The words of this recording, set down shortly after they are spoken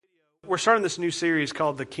we're starting this new series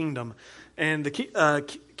called The Kingdom. And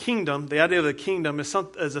the kingdom, the idea of the kingdom is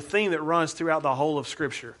a theme that runs throughout the whole of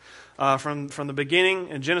Scripture. From the beginning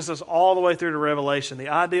in Genesis all the way through to Revelation, the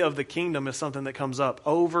idea of the kingdom is something that comes up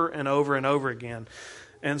over and over and over again.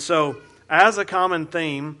 And so, as a common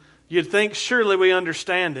theme, you'd think surely we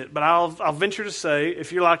understand it, but I'll venture to say,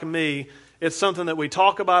 if you're like me, it's something that we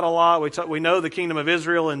talk about a lot. We know the kingdom of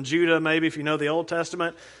Israel and Judah, maybe if you know the Old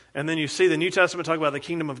Testament, and then you see the New Testament talk about the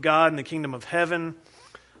kingdom of God and the kingdom of heaven.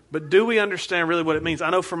 But do we understand really what it means? I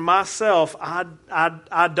know for myself,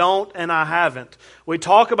 I don't and I haven't. We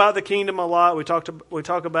talk about the kingdom a lot. We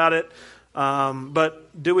talk about it,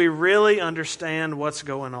 but do we really understand what's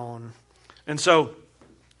going on? And so,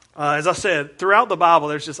 as I said, throughout the Bible,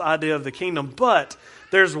 there's this idea of the kingdom, but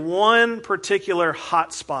there's one particular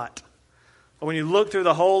hot spot. When you look through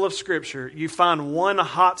the whole of Scripture, you find one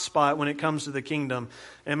hot spot when it comes to the kingdom.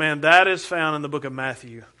 And man, that is found in the book of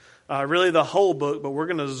Matthew. Really the whole book, but we're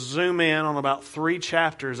going to zoom in on about 3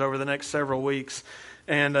 chapters over the next several weeks.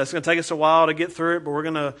 And it's going to take us a while to get through it, but we're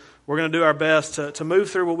going to do our best to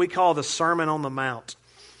move through what we call the Sermon on the Mount.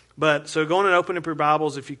 But so go on and open up your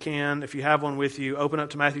Bibles if you can. If you have one with you, open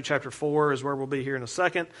up to Matthew chapter 4 is where we'll be here in a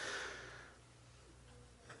second.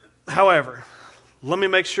 However, let me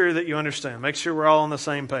make sure that you understand. Make sure we're all on the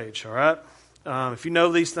same page, all right? If you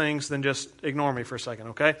know these things, then just ignore me for a second,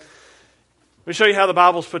 okay? Let me show you how the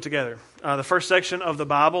Bible's put together. The first section of the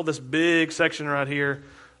Bible, this big section right here,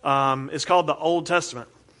 is called the Old Testament.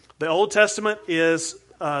 The Old Testament is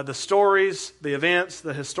the stories, the events,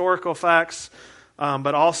 the historical facts,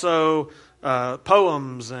 but also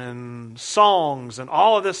poems and songs and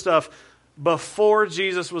all of this stuff before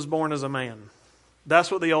Jesus was born as a man.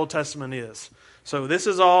 That's what the Old Testament is. So this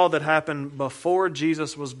is all that happened before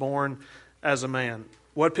Jesus was born as a man.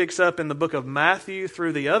 What picks up in the book of Matthew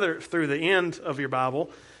through the end of your Bible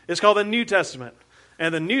is called the New Testament.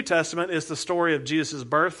 And the New Testament is the story of Jesus'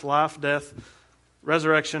 birth, life, death,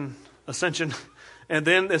 resurrection, ascension. And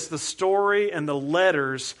then it's the story and the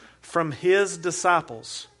letters from his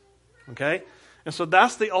disciples. Okay? And so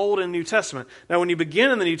that's the Old and New Testament. Now when you begin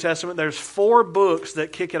in the New Testament, there's 4 books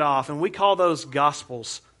that kick it off. And we call those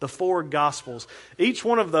Gospels, the 4 Gospels. Each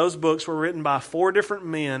one of those books were written by 4 different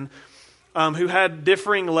men who had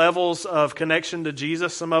differing levels of connection to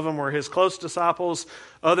Jesus. Some of them were his close disciples.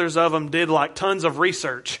 Others of them did like tons of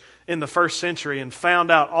research in the first century and found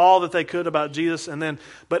out all that they could about Jesus.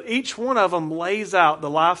 But each one of them lays out the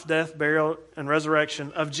life, death, burial, and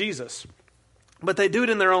resurrection of Jesus. But they do it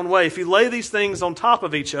in their own way. If you lay these things on top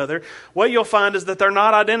of each other, what you'll find is that they're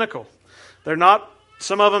not identical. They're not.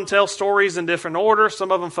 Some of them tell stories in different order.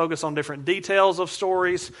 Some of them focus on different details of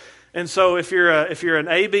stories. And so if you're an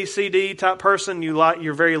A, B, C, D type person,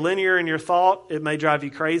 you're very linear in your thought, it may drive you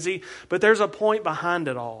crazy. But there's a point behind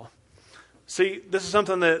it all. See, this is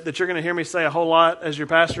something that you're going to hear me say a whole lot as your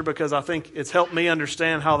pastor because I think it's helped me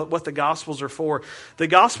understand what the Gospels are for. The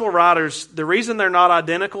Gospel writers, the reason they're not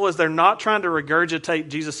identical is they're not trying to regurgitate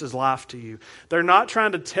Jesus' life to you. They're not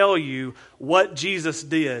trying to tell you what Jesus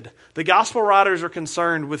did. The Gospel writers are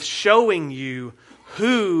concerned with showing you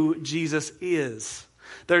who Jesus is.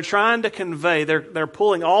 They're trying to convey, they're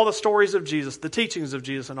pulling all the stories of Jesus, the teachings of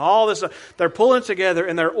Jesus, and all this stuff. They're pulling it together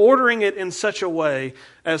and they're ordering it in such a way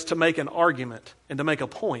as to make an argument and to make a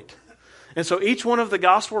point. And so each one of the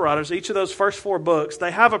gospel writers, each of those first 4 books,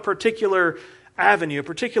 they have a particular avenue, a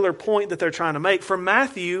particular point that they're trying to make. For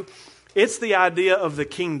Matthew, it's the idea of the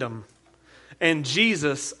kingdom and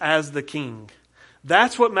Jesus as the king.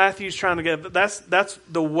 That's what Matthew's trying to get. That's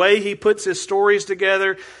the way he puts his stories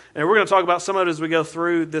together. And we're going to talk about some of it as we go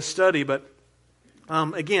through this study. But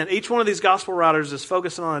again, each one of these gospel writers is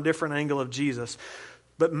focusing on a different angle of Jesus.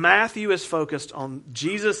 But Matthew is focused on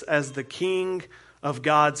Jesus as the king of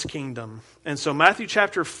God's kingdom. And so Matthew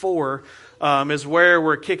chapter 4 is where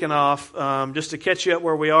we're kicking off, just to catch you up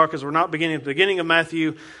where we are, because we're not beginning at the beginning of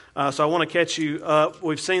Matthew. So I want to catch you up.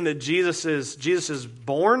 We've seen that Jesus is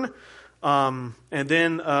born. And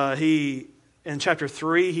then in chapter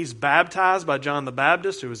 3, he's baptized by John the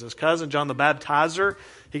Baptist, who was his cousin, John the Baptizer.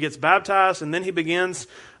 He gets baptized, and then he begins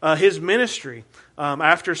his ministry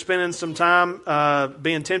after spending some time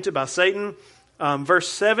being tempted by Satan. Verse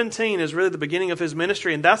 17 is really the beginning of his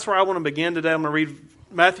ministry, and that's where I want to begin today. I'm going to read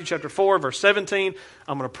Matthew chapter 4, verse 17.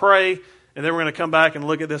 I'm going to pray, and then we're going to come back and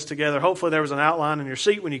look at this together. Hopefully there was an outline in your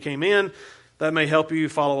seat when you came in. That may help you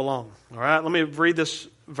follow along. All right, let me read this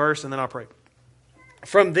verse and then I'll pray.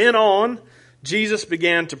 From then on, Jesus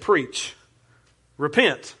began to preach,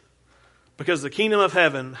 "Repent, because the kingdom of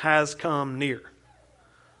heaven has come near."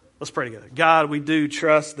 Let's pray together. God, we do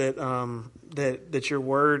trust that your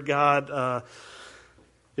word, God,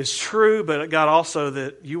 is true, but God, also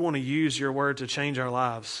that you want to use your word to change our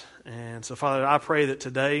lives. And so, Father, I pray that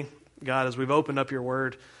today, God, as we've opened up your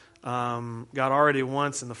word, God, already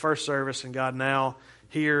once in the first service, and God, now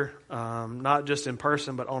here, not just in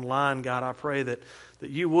person, but online, God, I pray that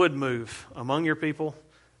you would move among your people,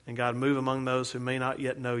 and God, move among those who may not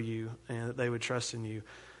yet know you, and that they would trust in you.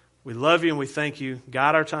 We love you and we thank you.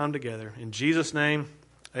 Guide our time together. In Jesus' name,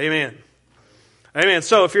 amen. Amen.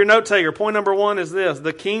 So if you're a note taker, point number 1 is this: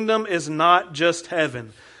 the kingdom is not just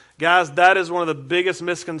heaven. Guys, that is one of the biggest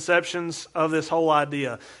misconceptions of this whole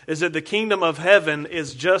idea, is that the kingdom of heaven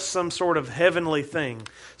is just some sort of heavenly thing.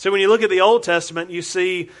 So when you look at the Old Testament, you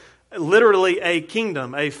see literally a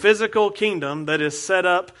kingdom, a physical kingdom that is set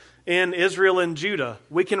up in Israel and Judah.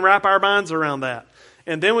 We can wrap our minds around that.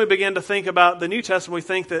 And then we begin to think about the New Testament. We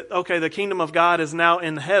think that, okay, the kingdom of God is now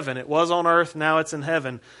in heaven. It was on earth, now it's in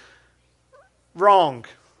heaven. Wrong.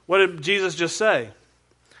 What did Jesus just say?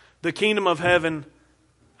 The kingdom of heaven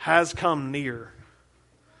has come near.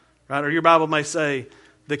 Right? Or your Bible may say,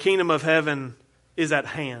 the kingdom of heaven is at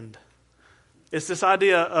hand. It's this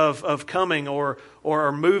idea of coming or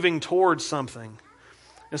moving towards something.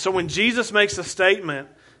 And so when Jesus makes a statement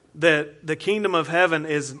that the kingdom of heaven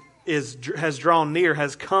has drawn near,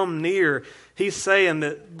 has come near, he's saying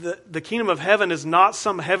that the kingdom of heaven is not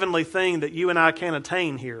some heavenly thing that you and I can't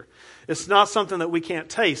attain here. It's not something that we can't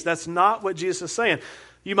taste. That's not what Jesus is saying.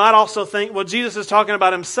 You might also think, well, Jesus is talking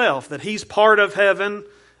about himself, that he's part of heaven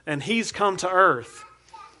and he's come to earth.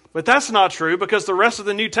 But that's not true, because the rest of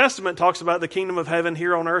the New Testament talks about the kingdom of heaven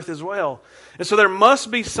here on earth as well. And so there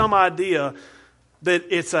must be some idea that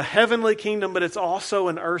it's a heavenly kingdom, but it's also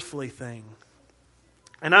an earthly thing.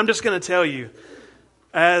 And I'm just going to tell you,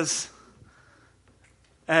 as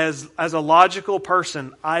a logical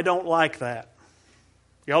person, I don't like that.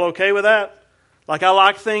 Y'all okay with that? Like, I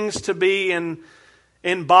like things to be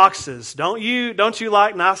in boxes. Don't you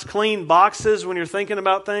like nice clean boxes when you're thinking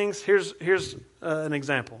about things? Here's an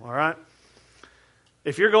example, all right?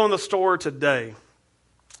 If you're going to the store today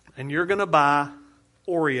and you're going to buy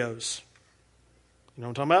Oreos. You know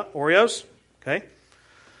what I'm talking about? Oreos? Okay.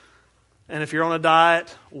 And if you're on a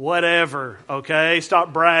diet, whatever, okay?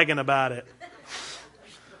 Stop bragging about it.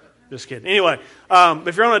 Just kidding. Anyway,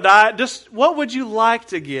 if you're on a diet, just what would you like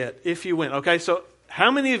to get if you went? Okay, so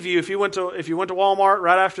how many of you, if you went to Walmart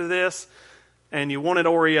right after this and you wanted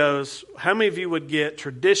Oreos, how many of you would get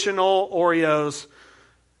traditional Oreos,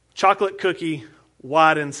 chocolate cookie,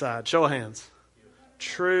 white inside? Show of hands.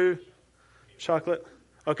 True chocolate.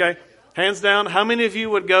 Okay, hands down. How many of you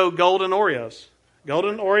would go golden Oreos?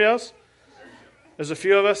 Golden Oreos? There's a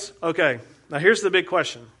few of us. Okay, now here's the big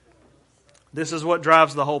question. This is what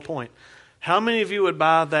drives the whole point. How many of you would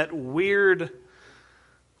buy that weird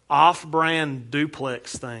off-brand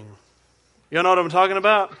duplex thing? You know what I'm talking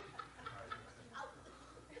about?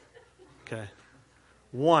 Okay.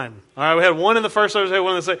 One. All right, we had one in the first service, we had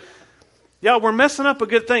one in the second. Yeah, we're messing up a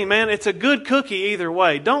good thing, man. It's a good cookie either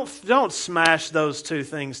way. Don't smash those two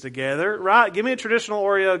things together, right? Give me a traditional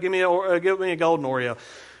Oreo, give me a golden Oreo,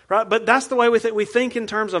 right? But that's the way we think. We think in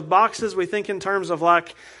terms of boxes. We think in terms of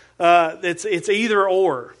like it's either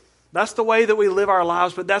or. That's the way that we live our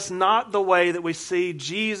lives, but that's not the way that we see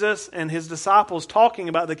Jesus and his disciples talking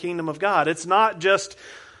about the kingdom of God. It's not just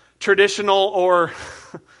traditional or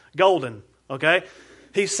golden, okay?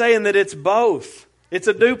 He's saying that it's both. It's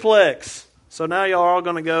a duplex. So now y'all are all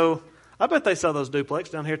going to go, I bet they sell those duplex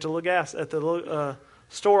down here at the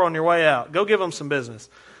store on your way out. Go give them some business.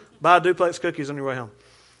 Buy duplex cookies on your way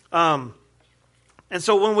home. And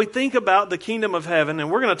so when we think about the kingdom of heaven, and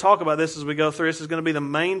we're going to talk about this as we go through, this is going to be the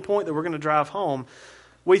main point that we're going to drive home.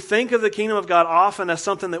 We think of the kingdom of God often as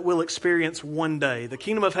something that we'll experience one day. The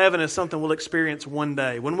kingdom of heaven is something we'll experience one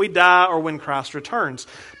day, when we die or when Christ returns.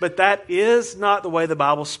 But that is not the way the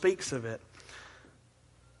Bible speaks of it.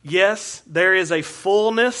 Yes, there is a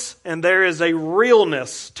fullness and there is a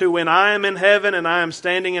realness to when I am in heaven and I am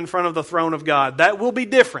standing in front of the throne of God. That will be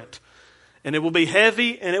different. And it will be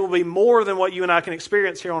heavy, and it will be more than what you and I can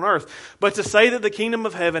experience here on earth. But to say that the kingdom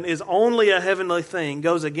of heaven is only a heavenly thing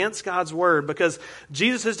goes against God's word, because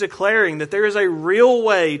Jesus is declaring that there is a real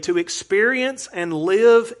way to experience and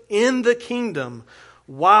live in the kingdom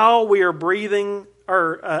while we are breathing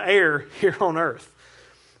air here on earth.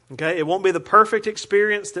 Okay, it won't be the perfect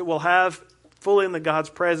experience that we'll have fully in God's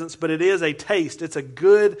presence, but it is a taste. It's a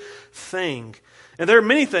good thing. And there are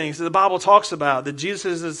many things that the Bible talks about that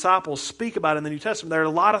Jesus' disciples speak about in the New Testament. There are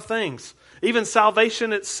a lot of things. Even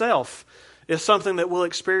salvation itself is something that we'll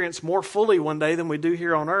experience more fully one day than we do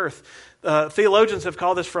here on earth. Theologians have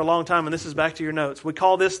called this for a long time, and this is back to your notes. We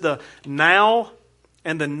call this the now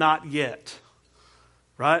and the not yet.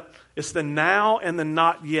 right? It's the now and the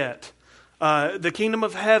not yet. The kingdom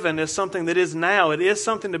of heaven is something that is now. It is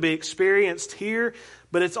something to be experienced here,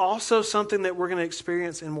 but it's also something that we're going to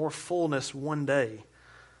experience in more fullness one day.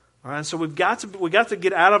 All right, so we've got to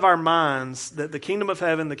get out of our minds that the kingdom of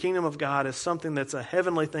heaven, the kingdom of God, is something that's a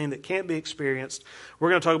heavenly thing that can't be experienced. We're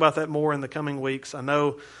going to talk about that more in the coming weeks. I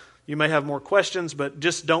know you may have more questions, but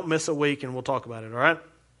just don't miss a week and we'll talk about it, all right?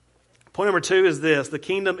 Point number 2 is this: the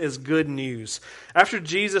kingdom is good news. After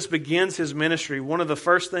Jesus begins his ministry, one of the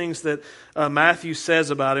first things that Matthew says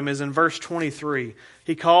about him is in verse 23.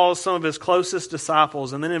 He calls some of his closest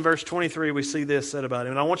disciples, and then in verse 23 we see this said about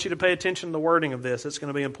him. And I want you to pay attention to the wording of this. It's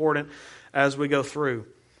going to be important as we go through.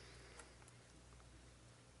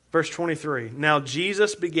 Verse 23, "Now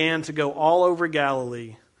Jesus began to go all over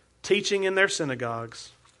Galilee, teaching in their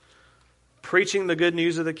synagogues, preaching the good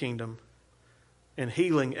news of the kingdom, and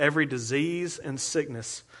healing every disease and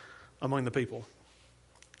sickness among the people."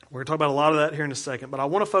 We're going to talk about a lot of that here in a second, but I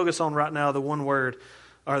want to focus on right now the one word,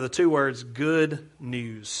 or the two words, good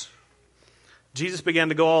news. Jesus began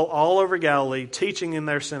to go all over Galilee, teaching in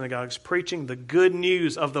their synagogues, preaching the good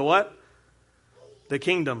news of the what? The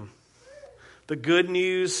kingdom. The good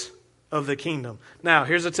news of the kingdom. Now,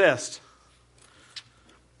 here's a test.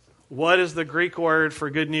 What is the Greek word for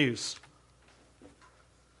good news?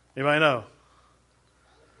 Anybody know?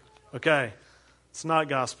 Okay, it's not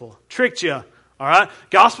gospel. Tricked you, all right?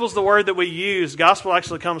 Gospel is the word that we use. Gospel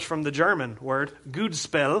actually comes from the German word,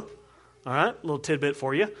 Gudspel. All right, a little tidbit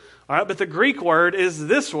for you. All right, but the Greek word is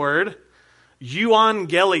this word,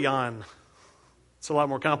 euangelion. It's a lot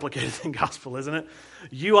more complicated than gospel, isn't it?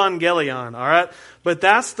 Euangelion, all right? But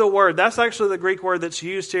that's the word. That's actually the Greek word that's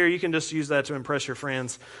used here. You can just use that to impress your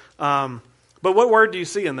friends. But what word do you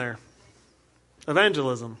see in there?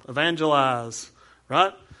 Evangelism, evangelize,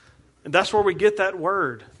 right? And that's where we get that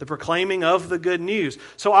word, the proclaiming of the good news.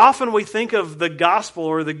 So often we think of the gospel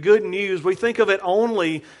or the good news, we think of it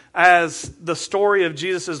only as the story of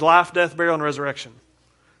Jesus' life, death, burial, and resurrection.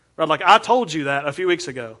 Right? Like I told you that a few weeks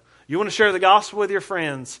ago. You want to share the gospel with your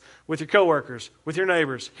friends, with your coworkers, with your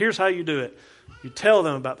neighbors. Here's how you do it. You tell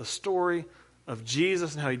them about the story of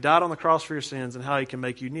Jesus and how he died on the cross for your sins and how he can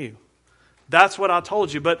make you new. That's what I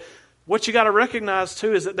told you. But what you got to recognize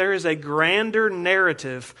too is that there is a grander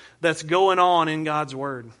narrative that's going on in God's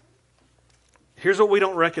Word. Here's what we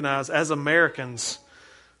don't recognize as Americans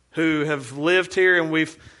who have lived here, and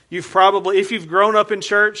you've probably, if you've grown up in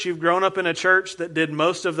church, you've grown up in a church that did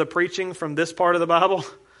most of the preaching from this part of the Bible,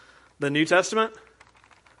 the New Testament,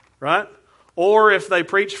 right? Or if they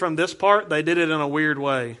preached from this part, they did it in a weird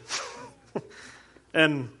way.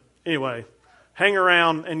 And anyway, hang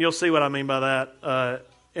around and you'll see what I mean by that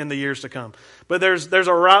in the years to come. But there's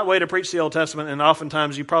a right way to preach the Old Testament, and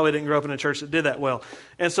oftentimes you probably didn't grow up in a church that did that well.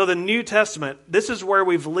 And so the New Testament, this is where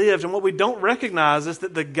we've lived, and what we don't recognize is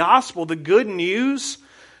that the gospel, the good news,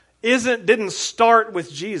 didn't start with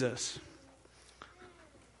Jesus.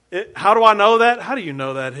 How do I know that? How do you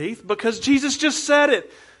know that, Heath? Because Jesus just said it.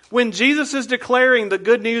 When Jesus is declaring the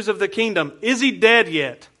good news of the kingdom, is he dead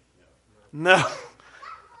yet? No.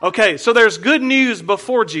 Okay, so there's good news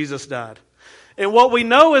before Jesus died. And what we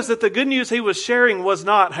know is that the good news he was sharing was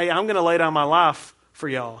not, hey, I'm going to lay down my life for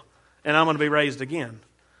y'all, and I'm going to be raised again.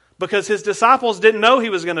 Because his disciples didn't know he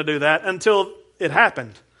was going to do that until it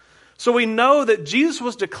happened. So we know that Jesus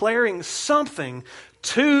was declaring something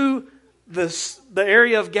to the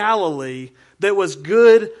area of Galilee that was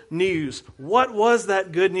good news. What was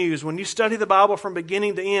that good news? When you study the Bible from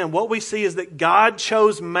beginning to end, what we see is that God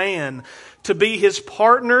chose man to be his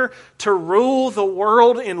partner, to rule the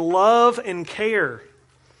world in love and care,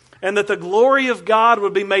 and that the glory of God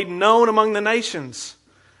would be made known among the nations.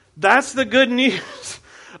 That's the good news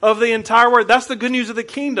of the entire world. That's the good news of the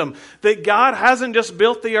kingdom, that God hasn't just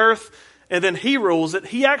built the earth and then he rules it.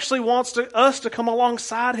 He actually wants us to come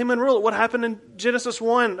alongside him and rule it. What happened in Genesis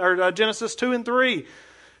 1 or Genesis 2 and 3?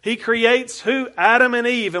 He creates who? Adam and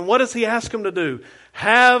Eve. And what does he ask them to do?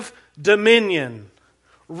 Have dominion.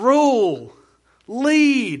 Rule.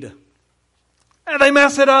 Lead. And they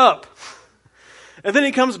mess it up. And then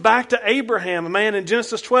he comes back to Abraham, a man in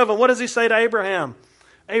Genesis 12. And what does he say to Abraham?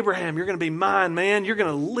 Abraham, you're going to be mine, man. You're going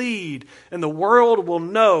to lead. And the world will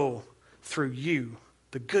know through you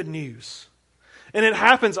the good news. And it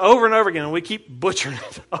happens over and over again, and we keep butchering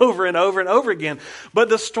it over and over and over again. But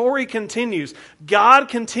the story continues. God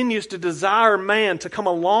continues to desire man to come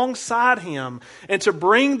alongside him and to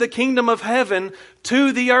bring the kingdom of heaven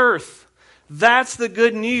to the earth. That's the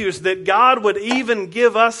good news, that God would even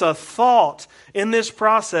give us a thought in this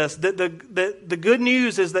process. That the good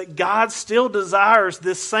news is that God still desires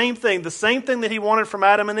this same thing, the same thing that he wanted from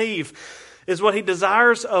Adam and Eve, is what He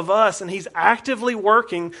desires of us, and He's actively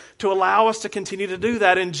working to allow us to continue to do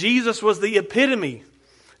that. And Jesus was the epitome.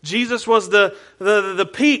 Jesus was the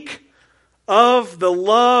peak of the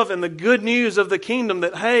love and the good news of the kingdom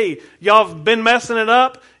that, hey, y'all have been messing it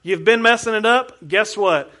up. You've been messing it up. Guess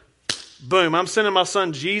what? Boom, I'm sending my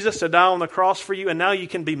son Jesus to die on the cross for you, and now you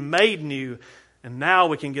can be made new, and now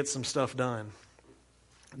we can get some stuff done.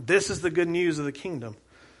 This is the good news of the kingdom.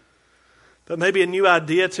 That may be a new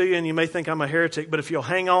idea to you, and you may think I'm a heretic, but if you'll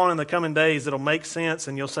hang on in the coming days, it'll make sense,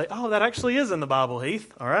 and you'll say, oh, that actually is in the Bible,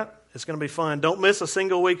 Heath. All right? It's going to be fun. Don't miss a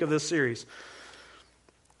single week of this series.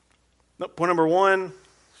 Point number 1,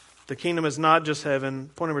 the kingdom is not just heaven.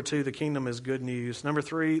 Point number 2, the kingdom is good news. Number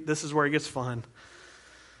 3, this is where it gets fun.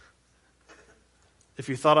 If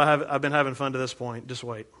you thought I've been having fun to this point, just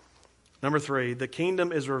wait. Number 3, the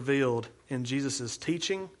kingdom is revealed in Jesus'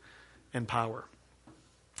 teaching and power.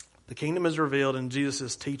 The kingdom is revealed in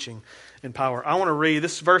Jesus' teaching and power. I want to read,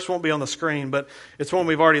 this verse won't be on the screen, but it's one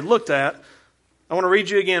we've already looked at. I want to read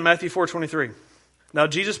you again, Matthew 4:23. Now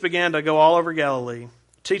Jesus began to go all over Galilee,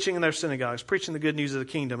 teaching in their synagogues, preaching the good news of the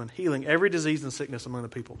kingdom, and healing every disease and sickness among the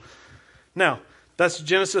people. Now, that's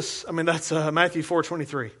Matthew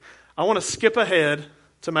 4:23. I want to skip ahead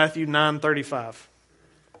to Matthew 9:35.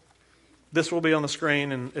 This will be on the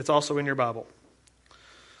screen, and it's also in your Bible.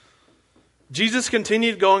 Jesus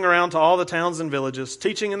continued going around to all the towns and villages,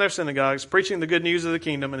 teaching in their synagogues, preaching the good news of the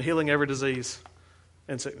kingdom, and healing every disease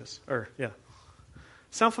and sickness.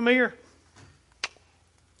 Sound familiar?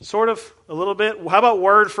 Sort of, a little bit. How about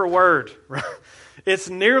word for word? It's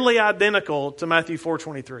nearly identical to Matthew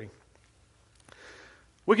 4:23.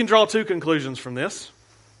 We can draw 2 conclusions from this.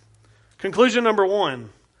 Conclusion number 1,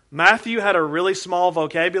 Matthew had a really small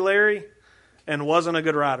vocabulary and wasn't a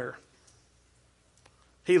good writer.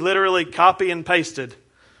 He literally copy and pasted.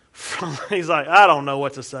 He's like, I don't know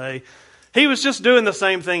what to say. He was just doing the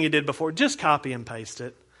same thing he did before. Just copy and paste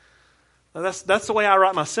it. Now that's the way I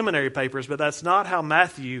write my seminary papers, but that's not how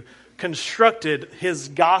Matthew constructed his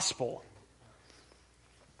gospel.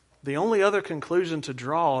 The only other conclusion to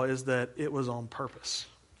draw is that it was on purpose.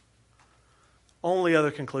 Only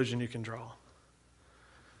other conclusion you can draw.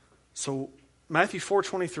 So Matthew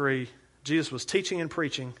 4:23, Jesus was teaching and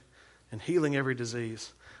preaching and healing every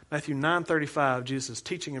disease. Matthew 9:35, Jesus is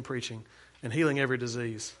teaching and preaching and healing every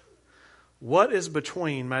disease. What is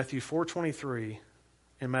between Matthew 4:23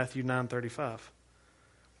 and Matthew 9:35?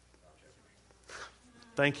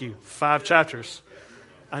 Thank you. 5 chapters.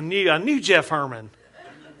 I knew Jeff Herman.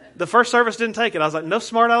 The first service didn't take it. I was like, no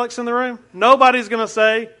smart Alex in the room? Nobody's going to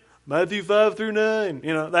say Matthew 5 through 9.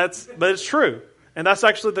 But it's true. And that's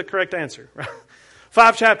actually the correct answer.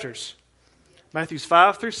 5 chapters. Matthews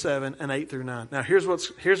 5 through 7 and 8 through 9. Now here's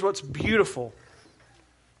what's beautiful.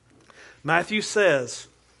 Matthew says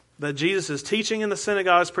that Jesus is teaching in the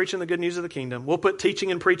synagogues, preaching the good news of the kingdom. We'll put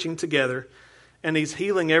teaching and preaching together. And he's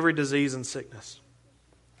healing every disease and sickness.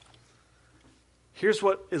 Here's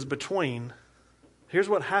what is between. Here's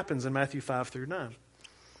what happens in Matthew 5 through 9.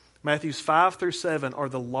 Matthews 5 through 7 are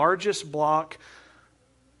the largest block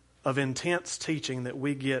of intense teaching that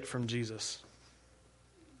we get from Jesus.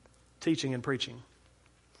 Teaching and preaching.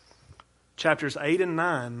 Chapters 8 and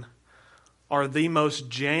 9 are the most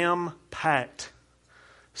jam-packed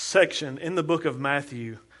section in the book of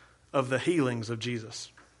Matthew of the healings of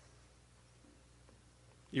Jesus.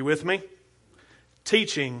 You with me?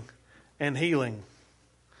 Teaching and healing.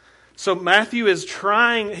 So Matthew is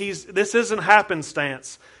trying, this isn't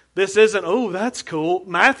happenstance. This isn't, oh, that's cool.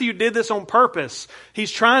 Matthew did this on purpose.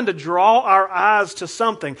 He's trying to draw our eyes to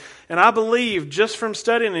something. And I believe, just from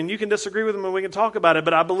studying, and you can disagree with him and we can talk about it,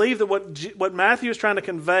 but I believe that what Matthew is trying to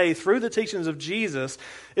convey through the teachings of Jesus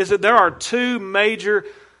is that there are 2 major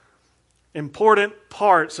important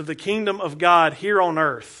parts of the kingdom of God here on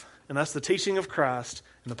earth. And that's the teaching of Christ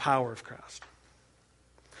and the power of Christ.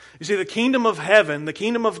 You see, the kingdom of heaven, the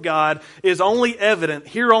kingdom of God, is only evident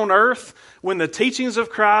here on earth when the teachings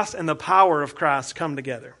of Christ and the power of Christ come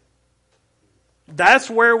together. That's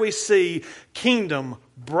where we see kingdom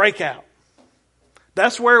break out.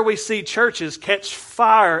 That's where we see churches catch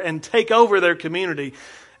fire and take over their community,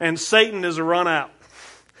 and Satan is run out.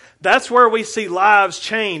 That's where we see lives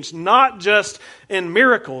change, not just in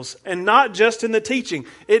miracles and not just in the teaching.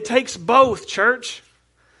 It takes both, church.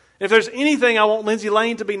 If there's anything I want Lindsay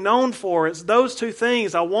Lane to be known for, it's those 2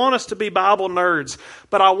 things. I want us to be Bible nerds,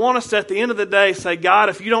 but I want us to, at the end of the day, say, God,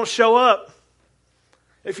 if you don't show up,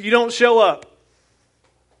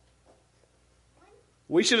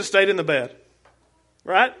 we should have stayed in the bed.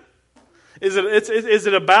 Right? Is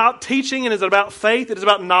it about teaching and is it about faith? It is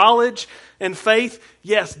about knowledge and faith.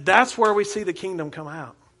 Yes, that's where we see the kingdom come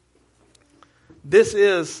out. This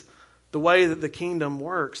is the way that the kingdom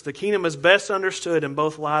works. The kingdom is best understood in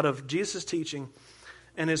both light of Jesus' teaching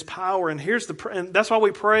and His power. And and that's why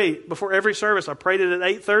we pray before every service. I prayed it at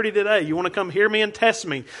 8:30 today. You want to come hear me and test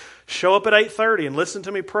me? Show up at 8:30 and listen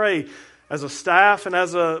to me pray. As a staff and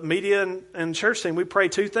as a media and church team, we pray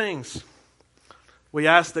two things. We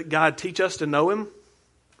ask that God teach us to know Him,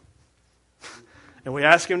 and we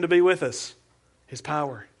ask Him to be with us, His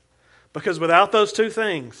power. Because without those two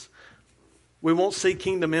things, we won't see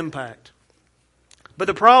kingdom impact. But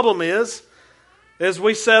the problem is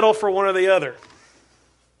we settle for one or the other.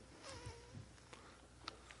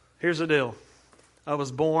 Here's the deal. I was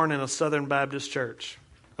born in a Southern Baptist church.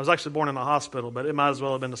 I was actually born in a hospital, but it might as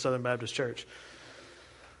well have been a Southern Baptist church.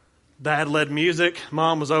 Dad led music.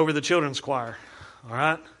 Mom was over the children's choir. All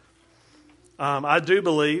right? I do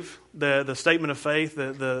believe the statement of faith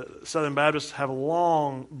that the Southern Baptists have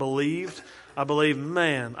long believed. I believe,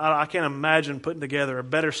 I can't imagine putting together a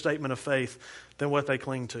better statement of faith than what they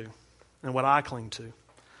cling to and what I cling to.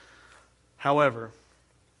 However,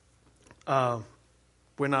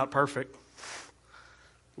 we're not perfect.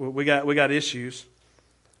 We got issues.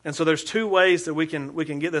 And so there's two ways that we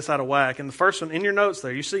can get this out of whack. And the first one, in your notes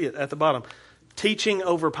there, you see it at the bottom. Teaching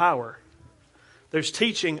over power. There's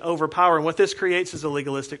teaching over power. And what this creates is a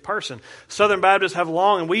legalistic person. Southern Baptists have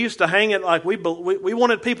long, and we used to hang it like we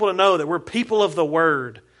wanted people to know that we're people of the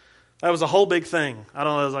Word. That was a whole big thing. I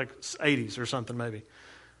don't know, it was like 80s or something maybe.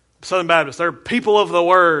 Southern Baptists, they're people of the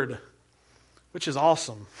Word, which is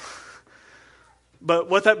awesome. But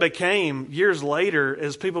what that became years later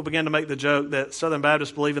is people began to make the joke that Southern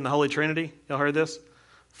Baptists believe in the Holy Trinity. Y'all heard this?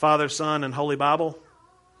 Father, Son, and Holy Bible.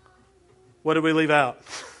 What did we leave out?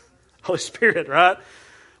 Holy Spirit, right?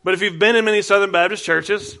 But if you've been in many Southern Baptist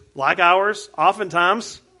churches, like ours,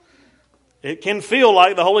 oftentimes it can feel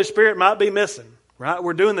like the Holy Spirit might be missing, right?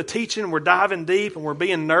 We're doing the teaching, we're diving deep, and we're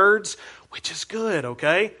being nerds, which is good,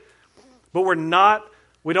 okay? But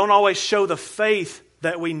we don't always show the faith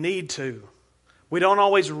that we need to. We don't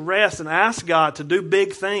always rest and ask God to do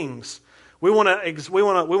big things. We want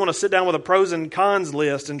to sit down with a pros and cons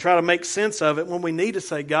list and try to make sense of it when we need to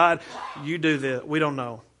say, God, you do this. We don't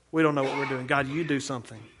know. We don't know what we're doing. God, you do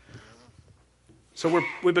something. So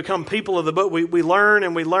we become people of the book. We learn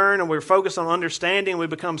and we're focused on understanding. We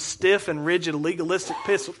become stiff and rigid, legalistic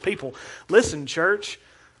people. Listen, church.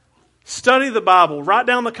 Study the Bible. Write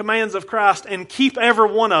down the commands of Christ and keep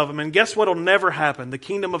every one of them. And guess what will never happen? The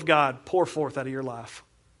kingdom of God pour forth out of your life.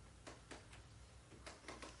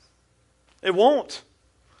 It won't.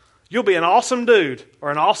 You'll be an awesome dude or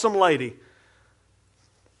an awesome lady.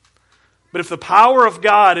 But if the power of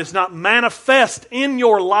God is not manifest in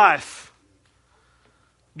your life,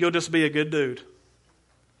 you'll just be a good dude.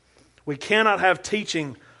 We cannot have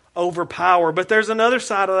teaching over power. But there's another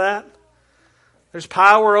side of that. There's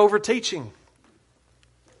power over teaching.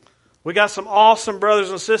 We got some awesome brothers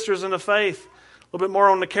and sisters in the faith. A little bit more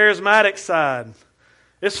on the charismatic side.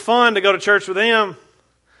 It's fun to go to church with them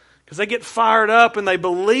because they get fired up and they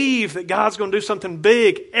believe that God's going to do something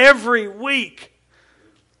big every week.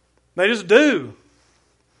 They just do.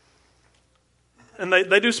 And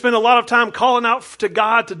they do spend a lot of time calling out to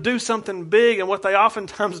God to do something big. And what they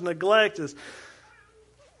oftentimes neglect is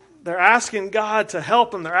they're asking God to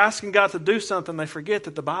help them. They're asking God to do something. They forget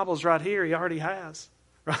that the Bible's right here. He already has.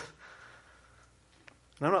 Right?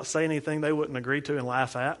 And I'm not saying anything they wouldn't agree to and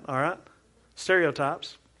laugh at. All right?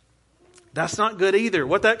 Stereotypes. That's not good either.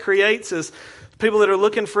 What that creates is people that are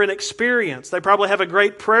looking for an experience. They probably have a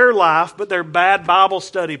great prayer life, but they're bad Bible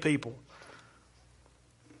study people.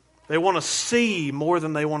 They want to see more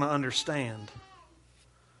than they want to understand.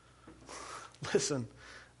 Listen,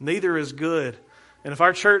 neither is good. And if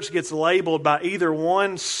our church gets labeled by either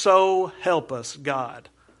one, so help us, God.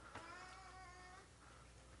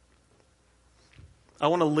 I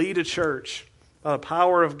want to lead a church by the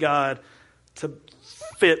power of God to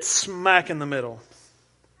fit smack in the middle.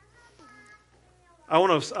 I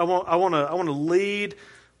want to lead,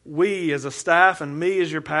 we as a staff and me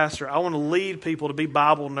as your pastor, I want to lead people to be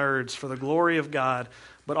Bible nerds for the glory of God,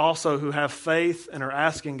 but also who have faith and are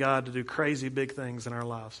asking God to do crazy big things in our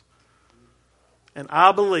lives. And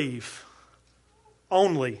I believe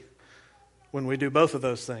only when we do both of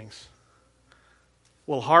those things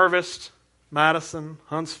will Harvest, Madison,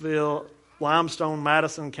 Huntsville, Limestone,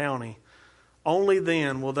 Madison County, only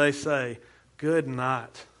then will they say, good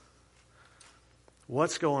night.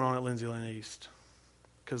 What's going on at Lindsay Lane East?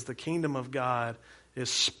 Because the kingdom of God is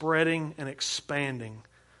spreading and expanding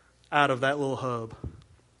out of that little hub.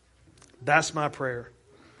 That's my prayer.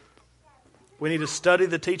 We need to study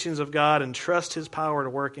the teachings of God and trust His power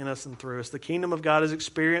to work in us and through us. The kingdom of God is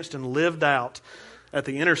experienced and lived out at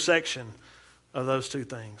the intersection of those two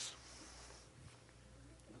things.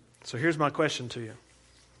 So here's my question to you.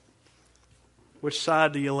 Which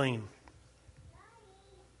side do you lean?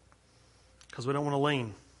 Because we don't want to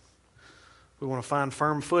lean. We want to find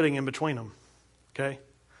firm footing in between them. Okay?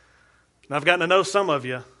 And I've gotten to know some of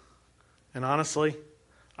you, and honestly,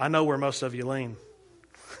 I know where most of you lean.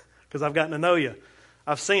 Because I've gotten to know you.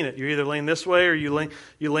 I've seen it. You either lean this way or you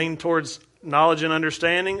lean towards knowledge and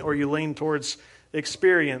understanding, or you lean towards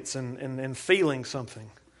experience and feeling something.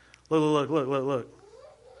 Look.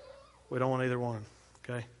 We don't want either one.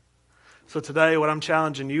 Okay? So today, what I'm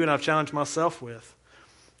challenging you, and I've challenged myself with,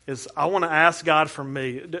 is I want to ask God for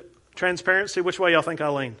me. Transparency, which way y'all think I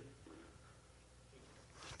lean?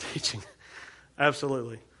 Teaching.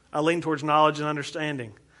 Absolutely. I lean towards knowledge and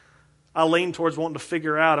understanding. I lean towards wanting to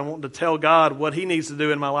figure out and wanting to tell God what He needs to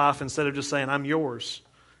do in my life instead of just saying, I'm yours.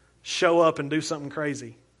 Show up and do something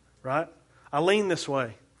crazy. Right? I lean this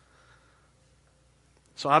way.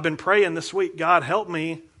 So I've been praying this week, God, help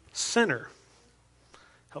me center.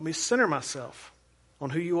 Help me center myself on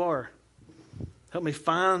who You are. Help me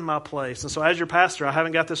find my place. And so as your pastor, I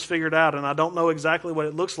haven't got this figured out, and I don't know exactly what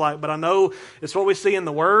it looks like, but I know it's what we see in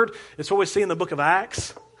the Word. It's what we see in the book of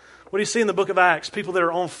Acts. What do you see in the book of Acts? People that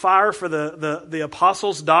are on fire for the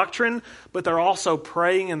apostles' doctrine, but they're also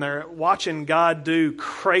praying and they're watching God do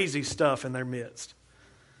crazy stuff in their midst.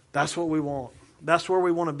 That's what we want. That's where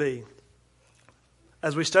we want to be.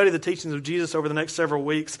 As we study the teachings of Jesus over the next several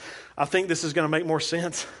weeks, I think this is going to make more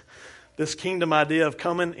sense. This kingdom idea of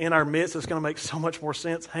coming in our midst is going to make so much more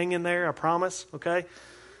sense. Hang in there, I promise, okay?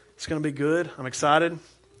 It's going to be good. I'm excited.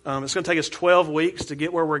 It's going to take us 12 weeks to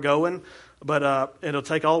get where we're going, but it'll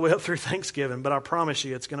take all the way up through Thanksgiving. But I promise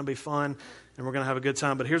you, it's going to be fun, and we're going to have a good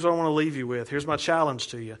time. But here's what I want to leave you with. Here's my challenge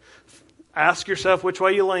to you. Ask yourself which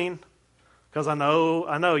way you lean, because I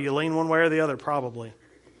know you lean one way or the other probably.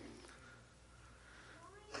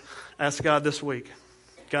 Ask God this week,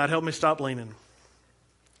 God, help me stop leaning.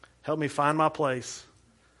 Help me find my place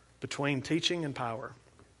between teaching and power,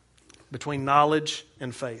 between knowledge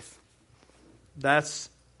and faith. That's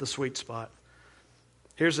the sweet spot.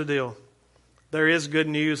 Here's the deal. There is good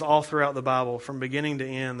news all throughout the Bible from beginning to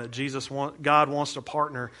end that God wants to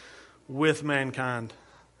partner with mankind.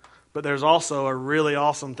 But there's also a really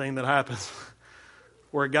awesome thing that happens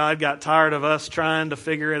where God got tired of us trying to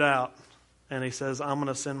figure it out. And He says, I'm going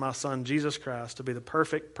to send my Son, Jesus Christ, to be the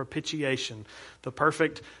perfect propitiation, the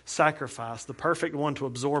perfect sacrifice, the perfect one to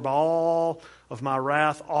absorb all of my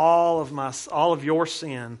wrath, all of your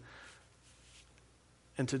sin.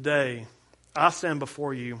 And today, I stand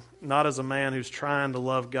before you not as a man who's trying to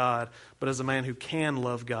love God, but as a man who can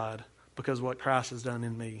love God because of what Christ has done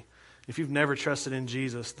in me. If you've never trusted in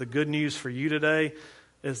Jesus, the good news for you today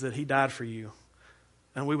is that He died for you.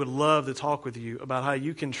 And we would love to talk with you about how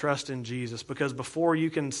you can trust in Jesus, because before you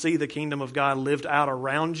can see the kingdom of God lived out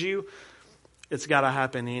around you, it's got to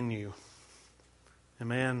happen in you. And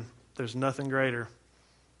man, there's nothing greater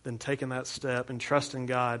than taking that step and trusting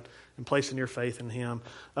God and placing your faith in Him.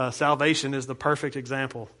 Salvation is the perfect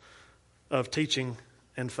example of teaching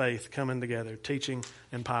and faith coming together, teaching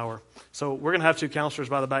and power. So we're going to have two counselors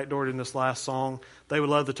by the back door in this last song. They would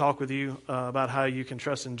love to talk with you about how you can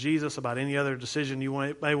trust in Jesus, about any other decision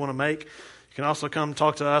you may want to make. You can also come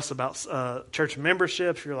talk to us about church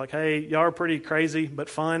membership. If you're like, hey, y'all are pretty crazy but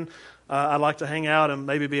fun. I'd like to hang out and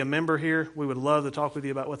maybe be a member here. We would love to talk with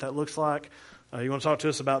you about what that looks like. You want to talk to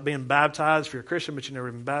us about being baptized if you're a Christian but you've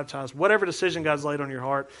never been baptized. Whatever decision God's laid on your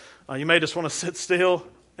heart, you may just want to sit still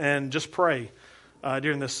and just pray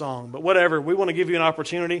during this song. But whatever, we want to give you an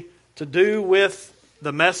opportunity to do with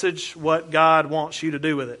the message what God wants you to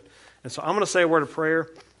do with it. And so I'm going to say a word of prayer,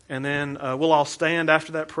 and then we'll all stand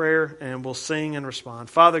after that prayer, and we'll sing and respond.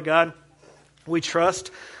 Father God, we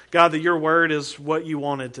trust, God, that your word is what you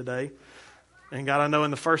wanted today. And God, I know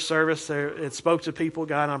in the first service it spoke to people,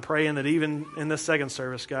 God, and I'm praying that even in this second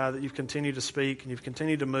service, God, that you've continued to speak and you've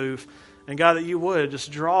continued to move. And God, that you would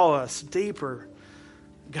just draw us deeper.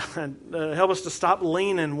 God, help us to stop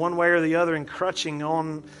leaning one way or the other and crutching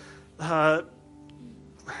on, God,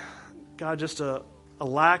 just a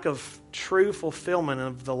lack of true fulfillment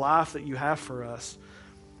of the life that you have for us.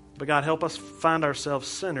 But God, help us find ourselves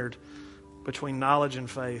centered between knowledge and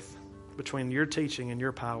faith, between your teaching and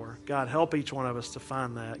your power. God, help each one of us to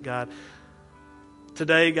find that. God,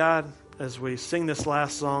 today, God, as we sing this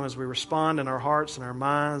last song, as we respond in our hearts and our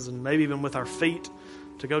minds and maybe even with our feet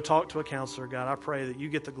to go talk to a counselor, God, I pray that you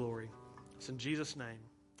get the glory. It's in Jesus' name.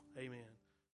 Amen.